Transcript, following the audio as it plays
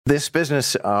This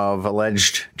business of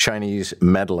alleged Chinese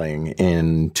meddling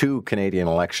in two Canadian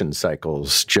election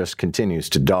cycles just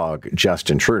continues to dog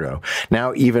Justin Trudeau.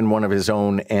 Now even one of his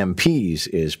own MPs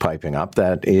is piping up.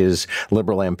 That is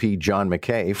Liberal MP John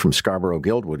McKay from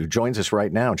Scarborough-Guildwood, who joins us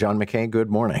right now. John McKay,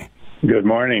 good morning. Good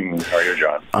morning. How are you,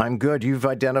 John? I'm good. You've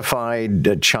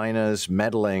identified China's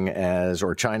meddling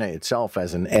or China itself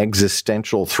as an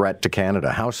existential threat to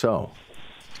Canada. How so?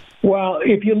 Well,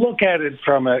 if you look at it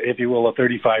from a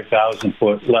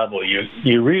 35,000-foot level,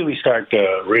 you really start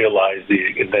to realize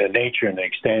the nature and the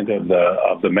extent of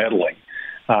the meddling.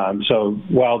 So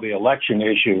while the election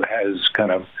issue has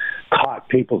kind of caught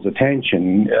people's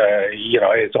attention,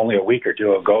 it's only a week or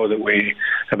two ago that we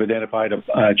have identified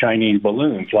a Chinese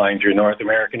balloon flying through North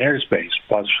American airspace,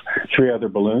 plus three other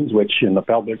balloons, which in the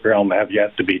public realm have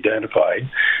yet to be identified.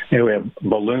 And we have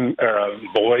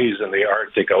buoys in the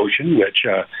Arctic Ocean, which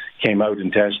came out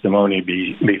in testimony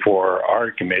before our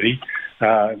committee.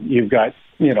 You've got,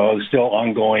 still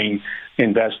ongoing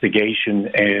investigation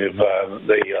of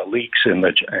the leaks in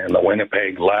the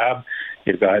Winnipeg lab.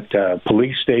 You've got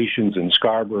police stations in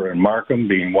Scarborough and Markham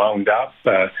being wound up,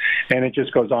 and it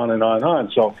just goes on and on and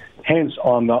on. So hence,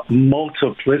 on the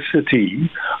multiplicity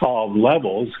of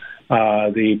levels,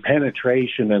 the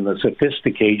penetration and the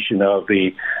sophistication of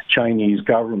the Chinese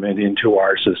government into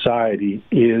our society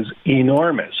is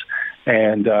enormous.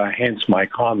 And hence my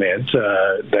comment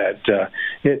that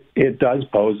it does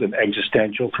pose an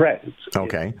existential threat.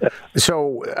 Okay.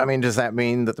 So, does that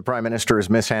mean that the Prime Minister is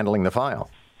mishandling the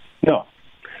file? No.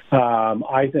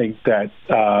 I think that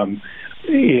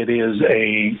it is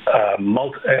a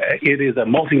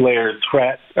multi-layered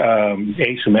threat,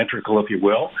 asymmetrical, if you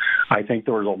will. I think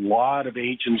there was a lot of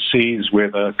agencies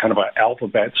with a kind of an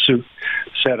alphabet soup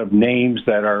set of names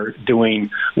that are doing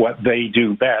what they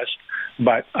do best.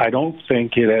 But I don't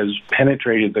think it has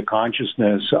penetrated the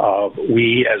consciousness of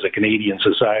we as a Canadian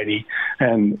society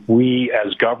and we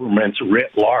as governments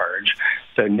writ large,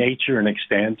 the nature and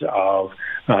extent of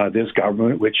this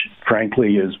government, which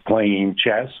frankly is playing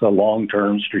chess, a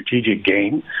long-term strategic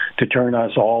game to turn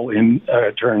us all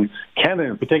turn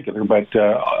Canada in particular, but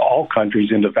all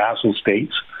countries into vassal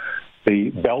states.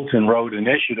 The Belt and Road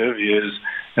Initiative is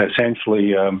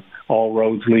essentially all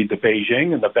roads lead to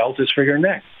Beijing, and the belt is figure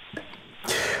neck.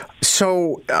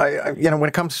 So, when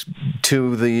it comes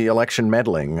to the election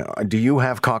meddling, do you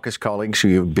have caucus colleagues who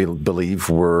you believe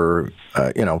were,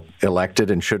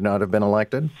 elected and should not have been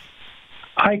elected?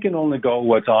 I can only go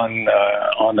what's on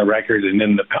the record and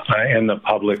in the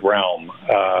public realm,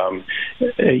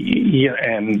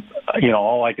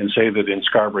 all I can say that in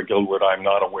Scarborough-Guildwood, I'm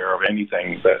not aware of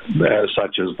anything that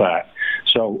such as that.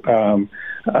 So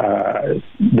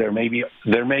there may be.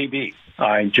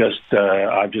 I'm just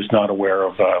not aware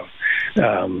of.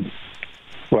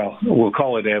 We'll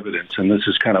call it evidence, and this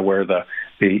is kind of where the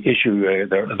issue,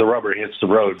 the rubber hits the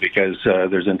road, because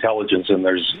there's intelligence and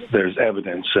there's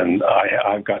evidence, and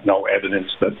I've got no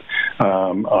evidence that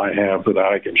I have that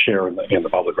I can share in the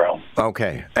public realm.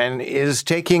 Okay, and is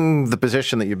taking the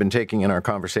position that you've been taking in our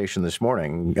conversation this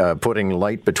morning putting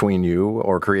light between you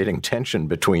or creating tension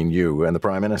between you and the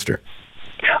Prime Minister?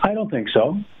 I don't think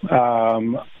so.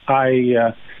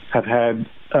 I have had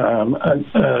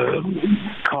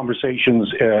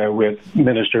conversations with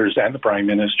ministers and the Prime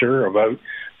Minister about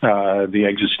the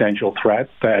existential threat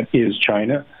that is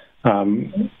China.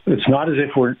 It's not as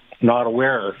if we're not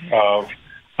aware of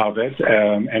it,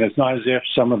 and it's not as if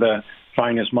some of the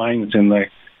finest minds in the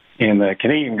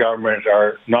Canadian government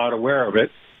are not aware of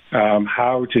it.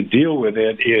 How to deal with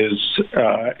it is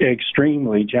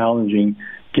extremely challenging,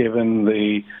 given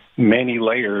the many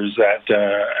layers at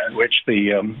which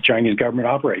the Chinese government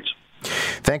operates.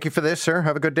 Thank you for this, sir.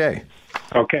 Have a good day.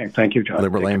 Okay. Thank you, John.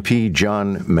 Liberal MP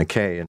John McKay.